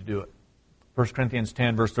you need to do it. 1 Corinthians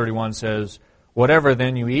 10, verse 31 says, "Whatever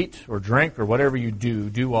then you eat or drink or whatever you do,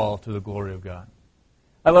 do all to the glory of God."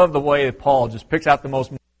 I love the way that Paul just picks out the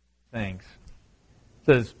most things.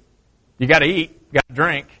 He says, you got to eat, you got to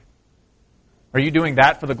drink. Are you doing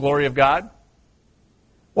that for the glory of God?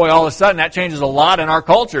 Boy, all of a sudden that changes a lot in our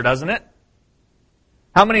culture, doesn't it?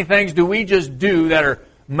 How many things do we just do that are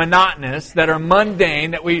monotonous, that are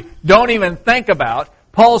mundane, that we don't even think about?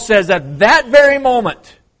 Paul says at that very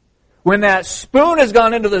moment, when that spoon has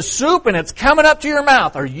gone into the soup and it's coming up to your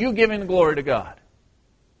mouth, are you giving glory to God?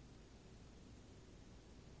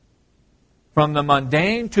 From the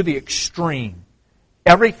mundane to the extreme,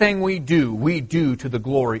 everything we do to the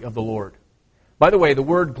glory of the Lord. By the way, the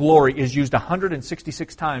word glory is used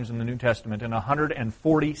 166 times in the New Testament in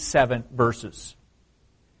 147 verses.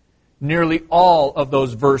 Nearly all of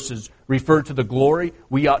those verses refer to the glory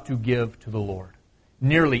we ought to give to the Lord.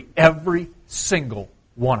 Nearly every single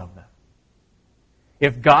one of them.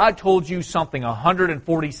 If God told you something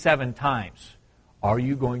 147 times, are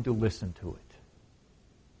you going to listen to it?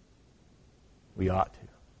 We ought to.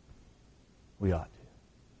 We ought to.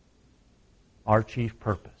 Our chief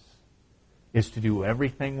purpose is to do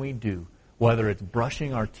everything we do, whether it's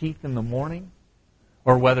brushing our teeth in the morning,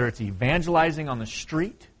 or whether it's evangelizing on the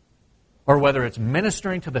street, or whether it's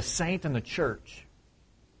ministering to the saint in the church.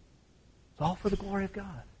 It's all for the glory of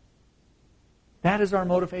God. That is our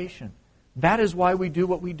motivation. That is why we do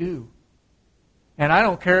what we do. And I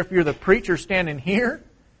don't care if you're the preacher standing here,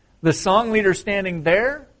 the song leader standing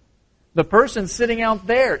there, the person sitting out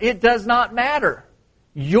there. It does not matter.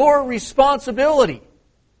 Your responsibility is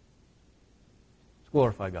to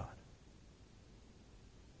glorify God.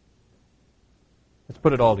 Let's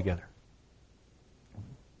put it all together.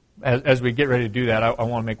 As we get ready to do that, I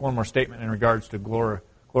want to make one more statement in regards to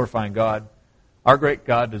glorifying God. Our great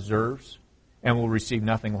God deserves and will receive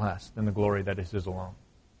nothing less than the glory that is His alone.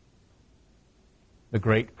 The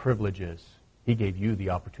great privilege is He gave you the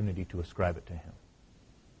opportunity to ascribe it to Him.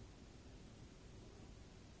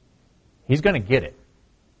 He's going to get it.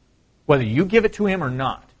 Whether you give it to Him or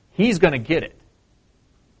not, He's going to get it.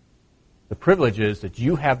 The privilege is that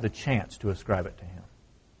you have the chance to ascribe it to Him.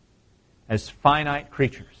 As finite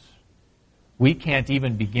creatures, we can't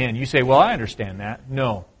even begin. You say, well, I understand that.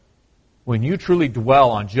 No. When you truly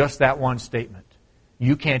dwell on just that one statement,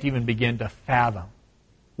 you can't even begin to fathom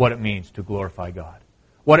what it means to glorify God.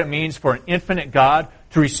 What it means for an infinite God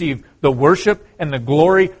to receive the worship and the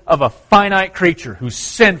glory of a finite creature who's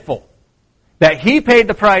sinful, that He paid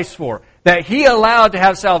the price for, that He allowed to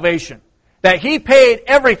have salvation, that He paid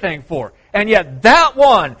everything for, and yet that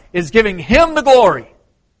one is giving Him the glory.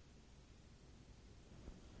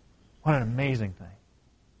 What an amazing thing.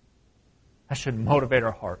 That should motivate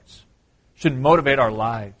our hearts, should motivate our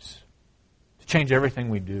lives to change everything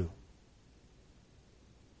we do.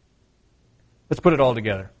 Let's put it all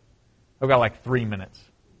together. I've got like 3 minutes.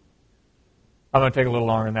 I'm going to take a little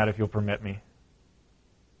longer than that if you'll permit me.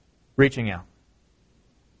 Reaching out.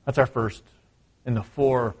 That's our first in the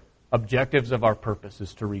 4 objectives of our purpose,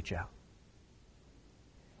 is to reach out.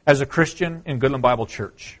 As a Christian in Goodland Bible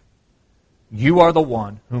Church, you are the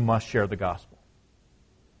one who must share the gospel.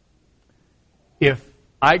 If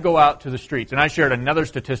I go out to the streets, and I shared another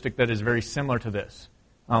statistic that is very similar to this,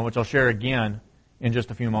 which I'll share again in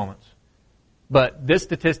just a few moments. But this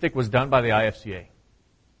statistic was done by the IFCA.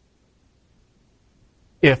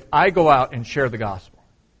 If I go out and share the gospel,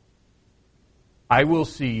 I will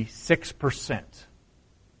see 6%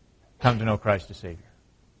 come to know Christ as Savior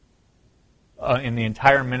in the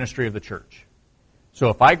entire ministry of the church. So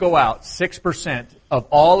if I go out, 6% of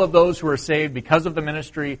all of those who are saved because of the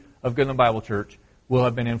ministry of Goodland Bible Church will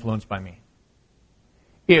have been influenced by me.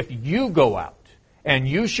 If you go out and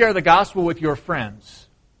you share the gospel with your friends,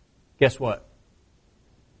 guess what?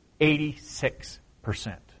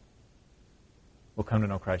 86% will come to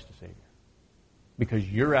know Christ as Savior. Because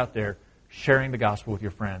you're out there sharing the gospel with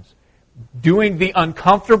your friends, doing the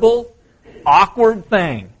uncomfortable, awkward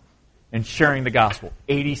thing, and sharing the gospel.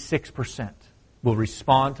 86% will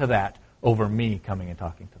respond to that over me coming and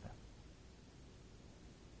talking to them.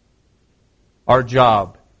 Our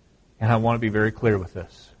job, and I want to be very clear with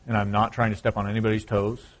this, and I'm not trying to step on anybody's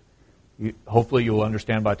toes. Hopefully you'll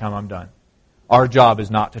understand by the time I'm done. Our job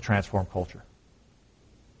is not to transform culture.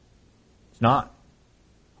 It's not.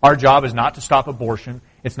 Our job is not to stop abortion.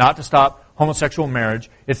 It's not to stop homosexual marriage.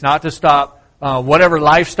 It's not to stop whatever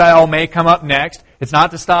lifestyle may come up next. It's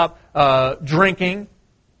not to stop drinking.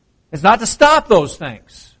 It's not to stop those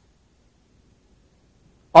things.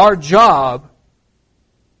 Our job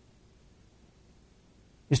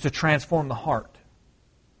is to transform the heart.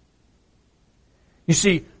 You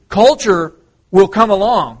see, culture will come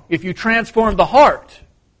along if you transform the heart.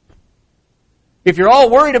 If you're all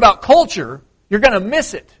worried about culture, you're going to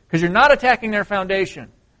miss it because you're not attacking their foundation.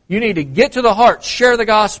 You need to get to the heart, share the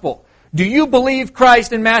gospel. Do you believe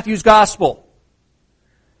Christ in Matthew's gospel?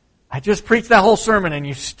 I just preached that whole sermon and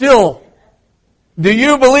you still... Do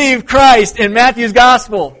you believe Christ in Matthew's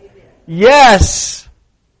gospel? Yes.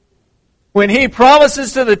 When He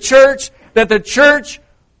promises to the church that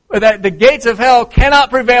the gates of hell cannot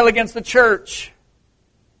prevail against the church.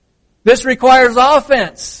 This requires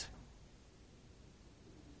offense.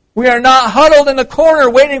 We are not huddled in the corner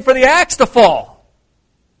waiting for the axe to fall.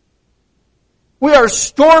 We are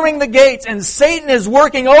storming the gates, and Satan is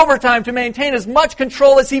working overtime to maintain as much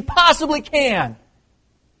control as he possibly can.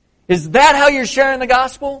 Is that how you're sharing the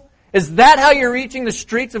gospel? Is that how you're reaching the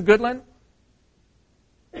streets of Goodland?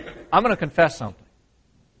 I'm going to confess something.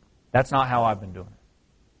 That's not how I've been doing it.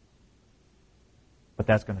 But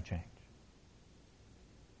that's going to change.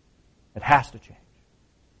 It has to change.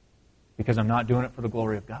 Because I'm not doing it for the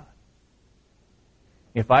glory of God.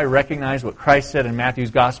 If I recognize what Christ said in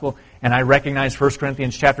Matthew's gospel, and I recognize 1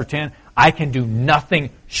 Corinthians chapter 10, I can do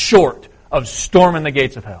nothing short of storming the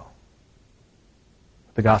gates of hell.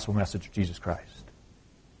 The gospel message of Jesus Christ.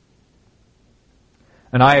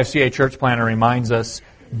 An IFCA church planner reminds us,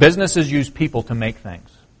 businesses use people to make things.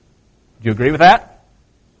 Do you agree with that?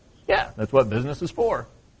 Yeah, that's what business is for.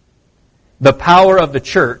 The power of the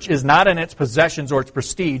church is not in its possessions or its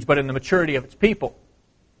prestige, but in the maturity of its people.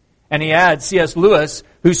 And he adds C.S. Lewis,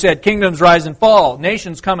 who said, kingdoms rise and fall,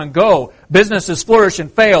 nations come and go, businesses flourish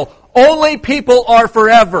and fail. Only people are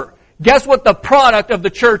forever. Guess what the product of the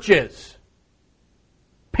church is?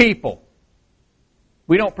 People.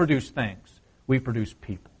 We don't produce things. We produce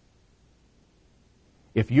people.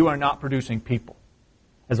 If you are not producing people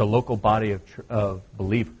as a local body of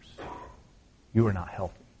believers, you are not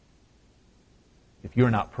healthy. If you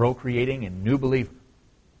are not procreating in new believers,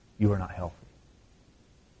 you are not healthy.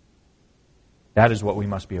 That is what we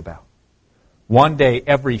must be about. One day,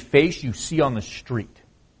 every face you see on the street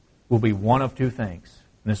will be one of two things.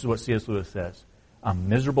 And this is what C.S. Lewis says. A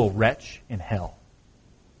miserable wretch in hell.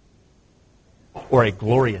 Or a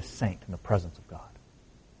glorious saint in the presence of God.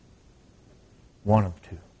 One of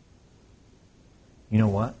two. You know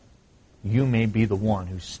what? You may be the one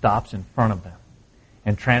who stops in front of them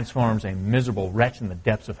and transforms a miserable wretch in the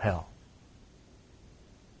depths of hell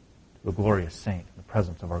to a glorious saint in the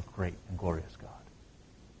presence of our great and glorious God.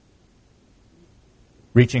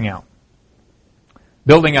 Reaching out.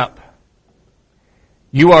 Building up.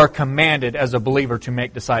 You are commanded as a believer to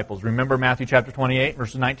make disciples. Remember Matthew chapter 28,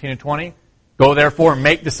 verses 19 and 20? Go therefore and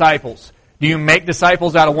make disciples. Do you make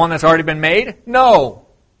disciples out of one that's already been made? No.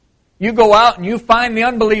 You go out and you find the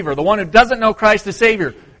unbeliever, the one who doesn't know Christ as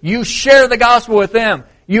Savior. You share the gospel with them.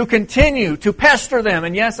 You continue to pester them.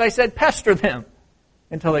 And yes, I said pester them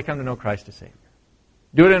until they come to know Christ as Savior.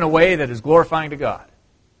 Do it in a way that is glorifying to God.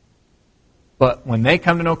 But when they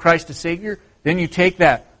come to know Christ as Savior, then you take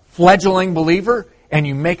that fledgling believer and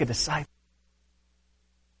you make a disciple.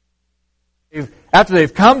 After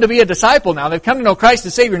they've come to be a disciple now, they've come to know Christ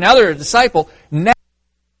as Savior, now they're a disciple. Now,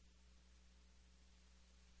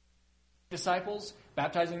 disciples,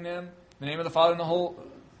 baptizing them in the name of the Father and the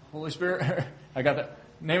Holy Spirit. I got that.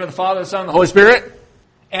 Name of the Father, the Son, and the Holy Spirit.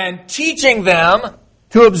 And teaching them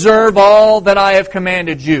to observe all that I have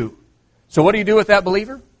commanded you. So what do you do with that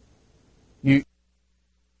believer? You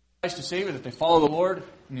Christ as Savior, that they follow the Lord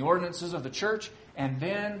and the ordinances of the church, and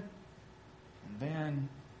then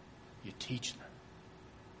you teach them.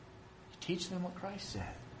 You teach them what Christ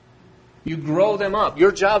said. You grow them up.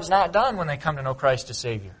 Your job's not done when they come to know Christ as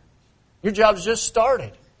Savior. Your job's just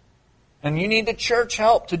started. And you need the church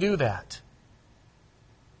help to do that.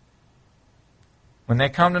 When they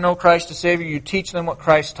come to know Christ as Savior, you teach them what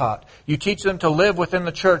Christ taught. You teach them to live within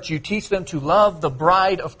the church. You teach them to love the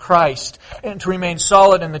bride of Christ and to remain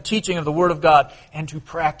solid in the teaching of the Word of God and to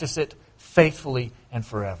practice it faithfully and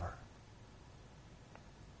forever.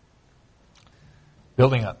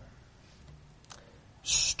 Building up.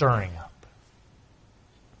 Stirring up.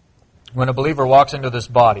 When a believer walks into this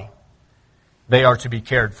body, they are to be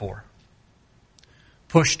cared for,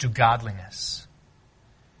 pushed to godliness,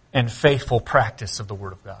 and faithful practice of the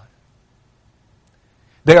Word of God.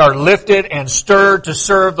 They are lifted and stirred to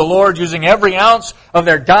serve the Lord using every ounce of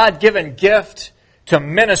their God-given gift to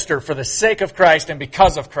minister for the sake of Christ and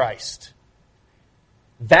because of Christ.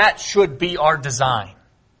 That should be our design.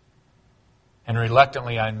 And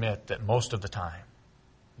reluctantly I admit that most of the time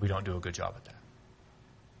we don't do a good job at that.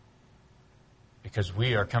 Because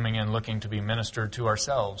we are coming in looking to be ministered to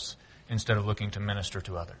ourselves instead of looking to minister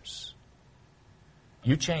to others.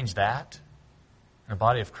 You change that in the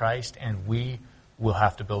body of Christ, and we will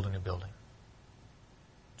have to build a new building.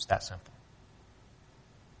 It's that simple.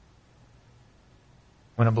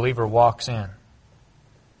 When a believer walks in,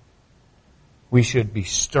 we should be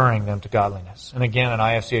stirring them to godliness. And again, an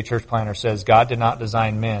IFCA church planner says, God did not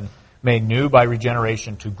design men made new by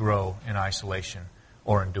regeneration to grow in isolation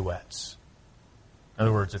or in duets. In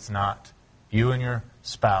other words, it's not you and your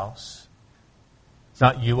spouse. It's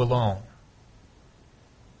not you alone.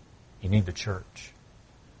 You need the church.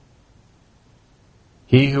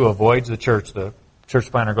 He who avoids the church, the church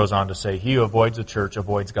planner goes on to say, he who avoids the church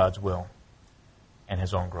avoids God's will and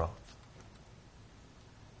his own growth.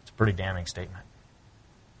 It's a pretty damning statement.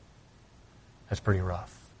 That's pretty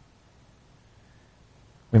rough.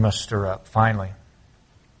 We must stir up. Finally,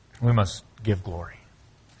 we must give glory.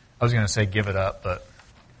 I was going to say give it up, but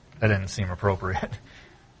that didn't seem appropriate.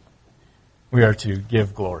 We are to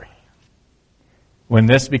give glory. When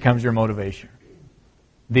this becomes your motivation,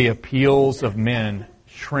 the appeals of men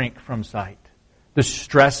shrink from sight. The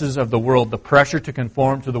stresses of the world, the pressure to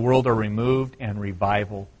conform to the world are removed and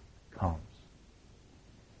revival comes.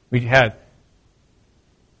 We had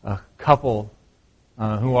a couple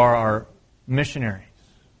who are our missionaries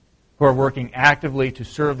who are working actively to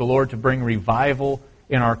serve the Lord to bring revival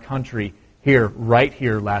in our country right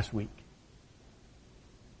here last week.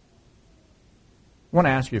 I want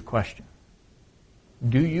to ask you a question.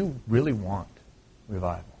 Do you really want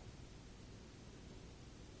revival?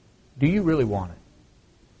 Do you really want it?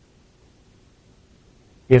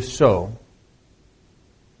 If so,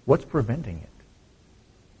 what's preventing it?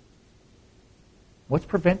 What's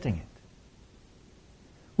preventing it?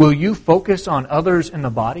 Will you focus on others in the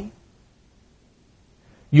body?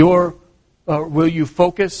 Will you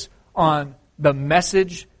focus on the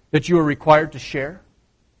message that you are required to share?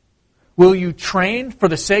 Will you train for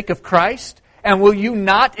the sake of Christ? And will you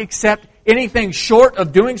not accept anything short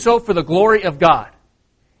of doing so for the glory of God?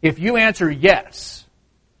 If you answer yes,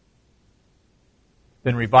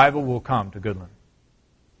 then revival will come to Goodland.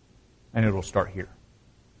 And it will start here.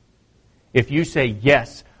 If you say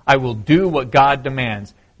yes, I will do what God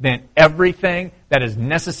demands, then everything that is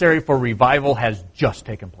necessary for revival has just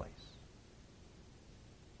taken place.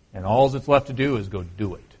 And all that's left to do is go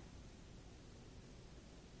do it.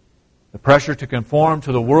 The pressure to conform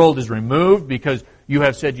to the world is removed because you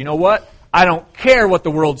have said, you know what? I don't care what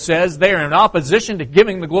the world says. They are in opposition to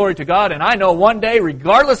giving the glory to God. And I know one day,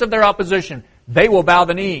 regardless of their opposition, they will bow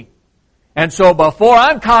the knee. And so before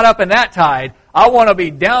I'm caught up in that tide, I want to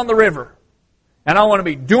be down the river. And I want to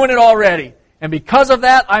be doing it already. And because of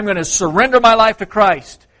that, I'm going to surrender my life to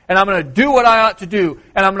Christ. And I'm going to do what I ought to do.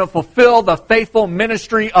 And I'm going to fulfill the faithful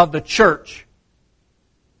ministry of the church.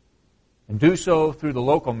 And do so through the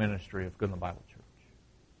local ministry of Goodland Bible Church.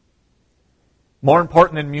 More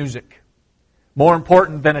important than music. More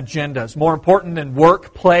important than agendas. More important than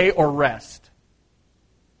work, play, or rest.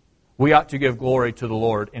 We ought to give glory to the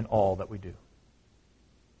Lord in all that we do.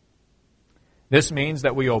 This means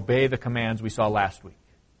that we obey the commands we saw last week.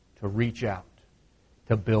 To reach out.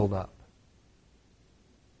 To build up.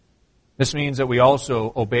 This means that we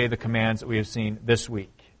also obey the commands that we have seen this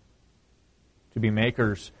week. To be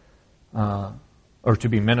makers or to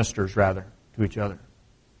be ministers, rather, to each other.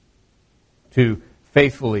 To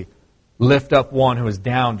faithfully lift up one who is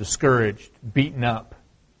down, discouraged, beaten up.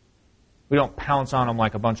 We don't pounce on them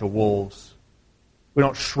like a bunch of wolves. We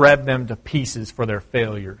don't shred them to pieces for their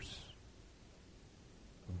failures.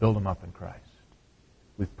 We build them up in Christ.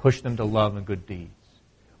 We push them to love and good deeds.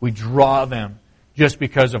 We draw them just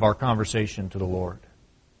because of our conversation to the Lord.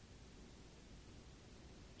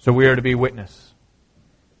 So we are to be witness.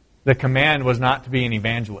 The command was not to be an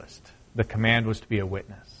evangelist. The command was to be a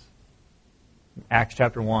witness. Acts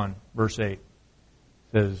chapter 1, verse 8.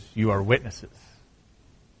 says you are witnesses.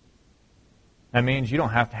 That means you don't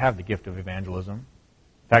have to have the gift of evangelism.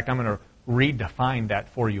 In fact, I'm going to redefine that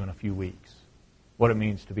for you in a few weeks, what it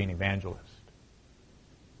means to be an evangelist.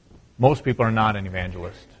 Most people are not an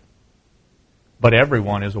evangelist, but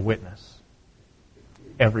everyone is a witness.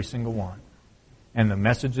 Every single one. And the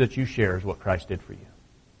message that you share is what Christ did for you.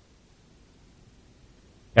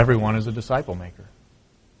 Everyone is a disciple maker.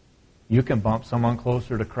 You can bump someone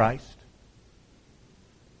closer to Christ.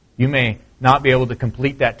 You may not be able to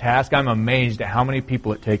complete that task. I'm amazed at how many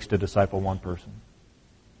people it takes to disciple one person.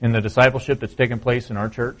 In the discipleship that's taken place in our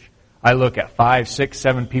church, I look at 5, 6,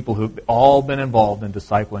 7 people who've all been involved in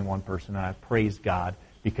discipling one person, and I praise God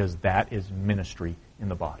because that is ministry in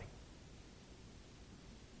the body.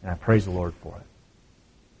 And I praise the Lord for it.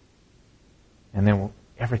 And then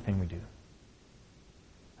everything we do.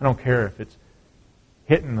 I don't care if it's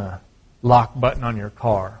hitting the lock button on your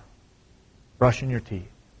car, brushing your teeth,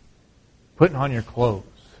 putting on your clothes,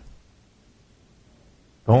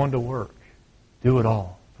 going to work. Do it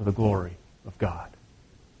all for the glory of God.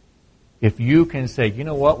 If you can say, you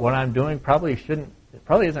know what I'm doing probably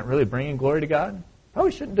isn't really bringing glory to God,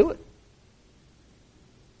 probably shouldn't do it.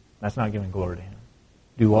 That's not giving glory to Him.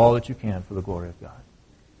 Do all that you can for the glory of God.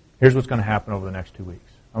 Here's what's going to happen over the next 2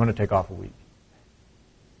 weeks. I'm going to take off a week.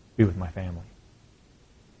 Be with my family.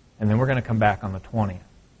 And then we're going to come back on the 20th.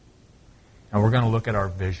 And we're going to look at our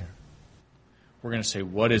vision. We're going to say,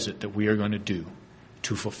 what is it that we are going to do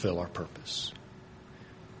to fulfill our purpose?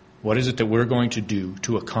 What is it that we're going to do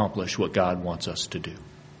to accomplish what God wants us to do?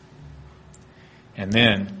 And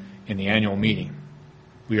then, in the annual meeting,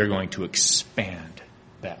 we are going to expand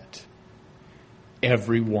that.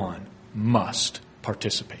 Everyone must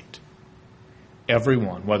participate.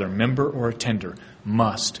 Everyone, whether member or attender,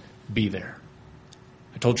 must be there.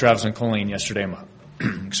 I told Travis and Colleen yesterday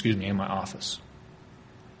in my office.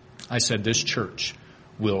 I said this church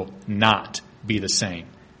will not be the same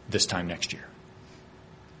this time next year.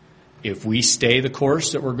 If we stay the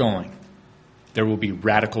course that we're going, there will be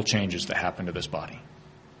radical changes that happen to this body.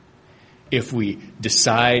 If we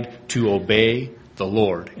decide to obey the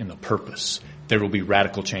Lord in the purpose, there will be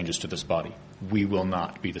radical changes to this body. We will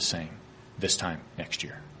not be the same this time next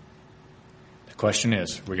year. The question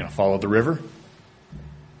is, are we going to follow the river?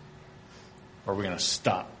 Or are we going to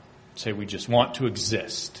stop? Say we just want to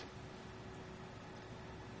exist?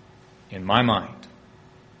 In my mind,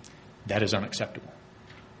 that is unacceptable.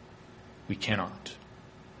 We cannot.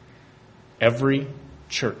 Every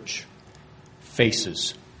church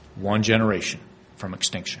faces one generation from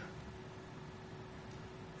extinction.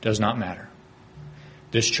 Does not matter.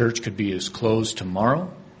 This church could be as closed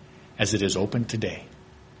tomorrow as it is open today.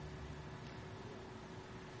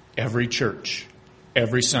 Every church,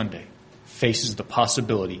 every Sunday, faces the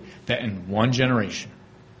possibility that in one generation,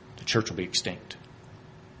 the church will be extinct.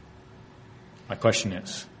 My question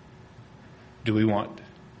is, do we want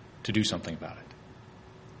to do something about it?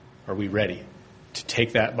 Are we ready to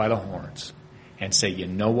take that by the horns and say, you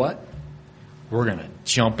know what? We're going to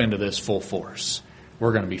jump into this full force.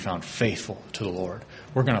 We're going to be found faithful to the Lord.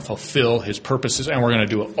 We're going to fulfill His purposes, and we're going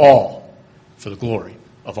to do it all for the glory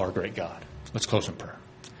of our great God. Let's close in prayer.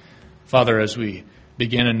 Father, as we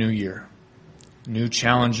begin a new year, new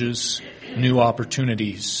challenges, new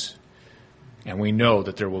opportunities, and we know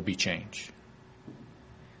that there will be change.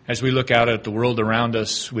 As we look out at the world around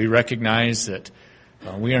us, we recognize that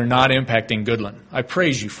we are not impacting Goodland. I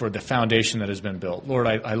praise you for the foundation that has been built. Lord,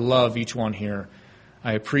 I love each one here.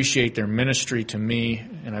 I appreciate their ministry to me,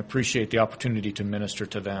 and I appreciate the opportunity to minister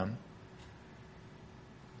to them.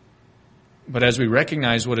 But as we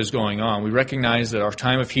recognize what is going on, we recognize that our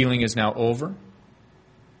time of healing is now over,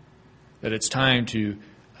 that it's time to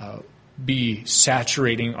be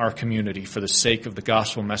saturating our community for the sake of the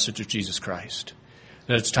gospel message of Jesus Christ.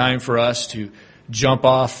 That it's time for us to jump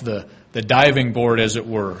off the diving board, as it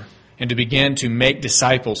were, and to begin to make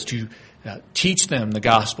disciples, to teach them the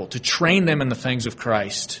gospel, to train them in the things of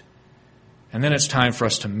Christ. And then it's time for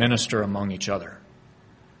us to minister among each other,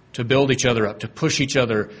 to build each other up, to push each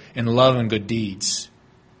other in love and good deeds,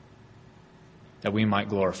 that we might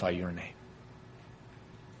glorify your name.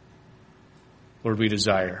 Lord, we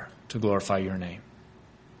desire to glorify your name.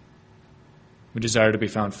 We desire to be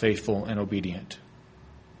found faithful and obedient.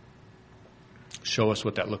 Show us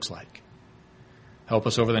what that looks like. Help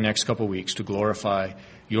us over the next couple of weeks to glorify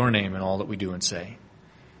your name in all that we do and say.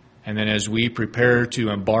 And then as we prepare to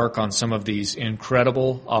embark on some of these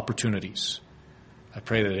incredible opportunities, I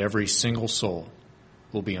pray that every single soul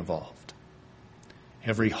will be involved.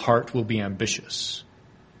 Every heart will be ambitious.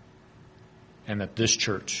 And that this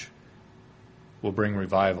church will bring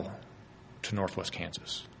revival to Northwest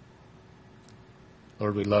Kansas.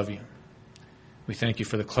 Lord, we love you. We thank you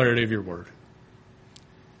for the clarity of your word.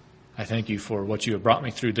 I thank you for what you have brought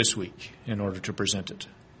me through this week in order to present it.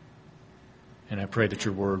 And I pray that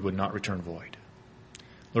your word would not return void.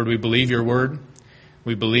 Lord, we believe your word.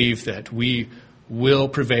 We believe that we will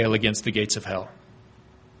prevail against the gates of hell.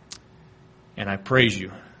 And I praise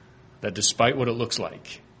you that despite what it looks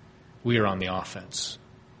like, we are on the offense,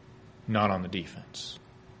 not on the defense.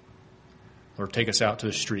 Lord, take us out to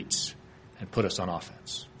the streets and put us on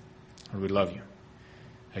offense. Lord, we love you.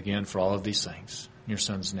 Again, for all of these things, in your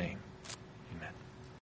Son's name.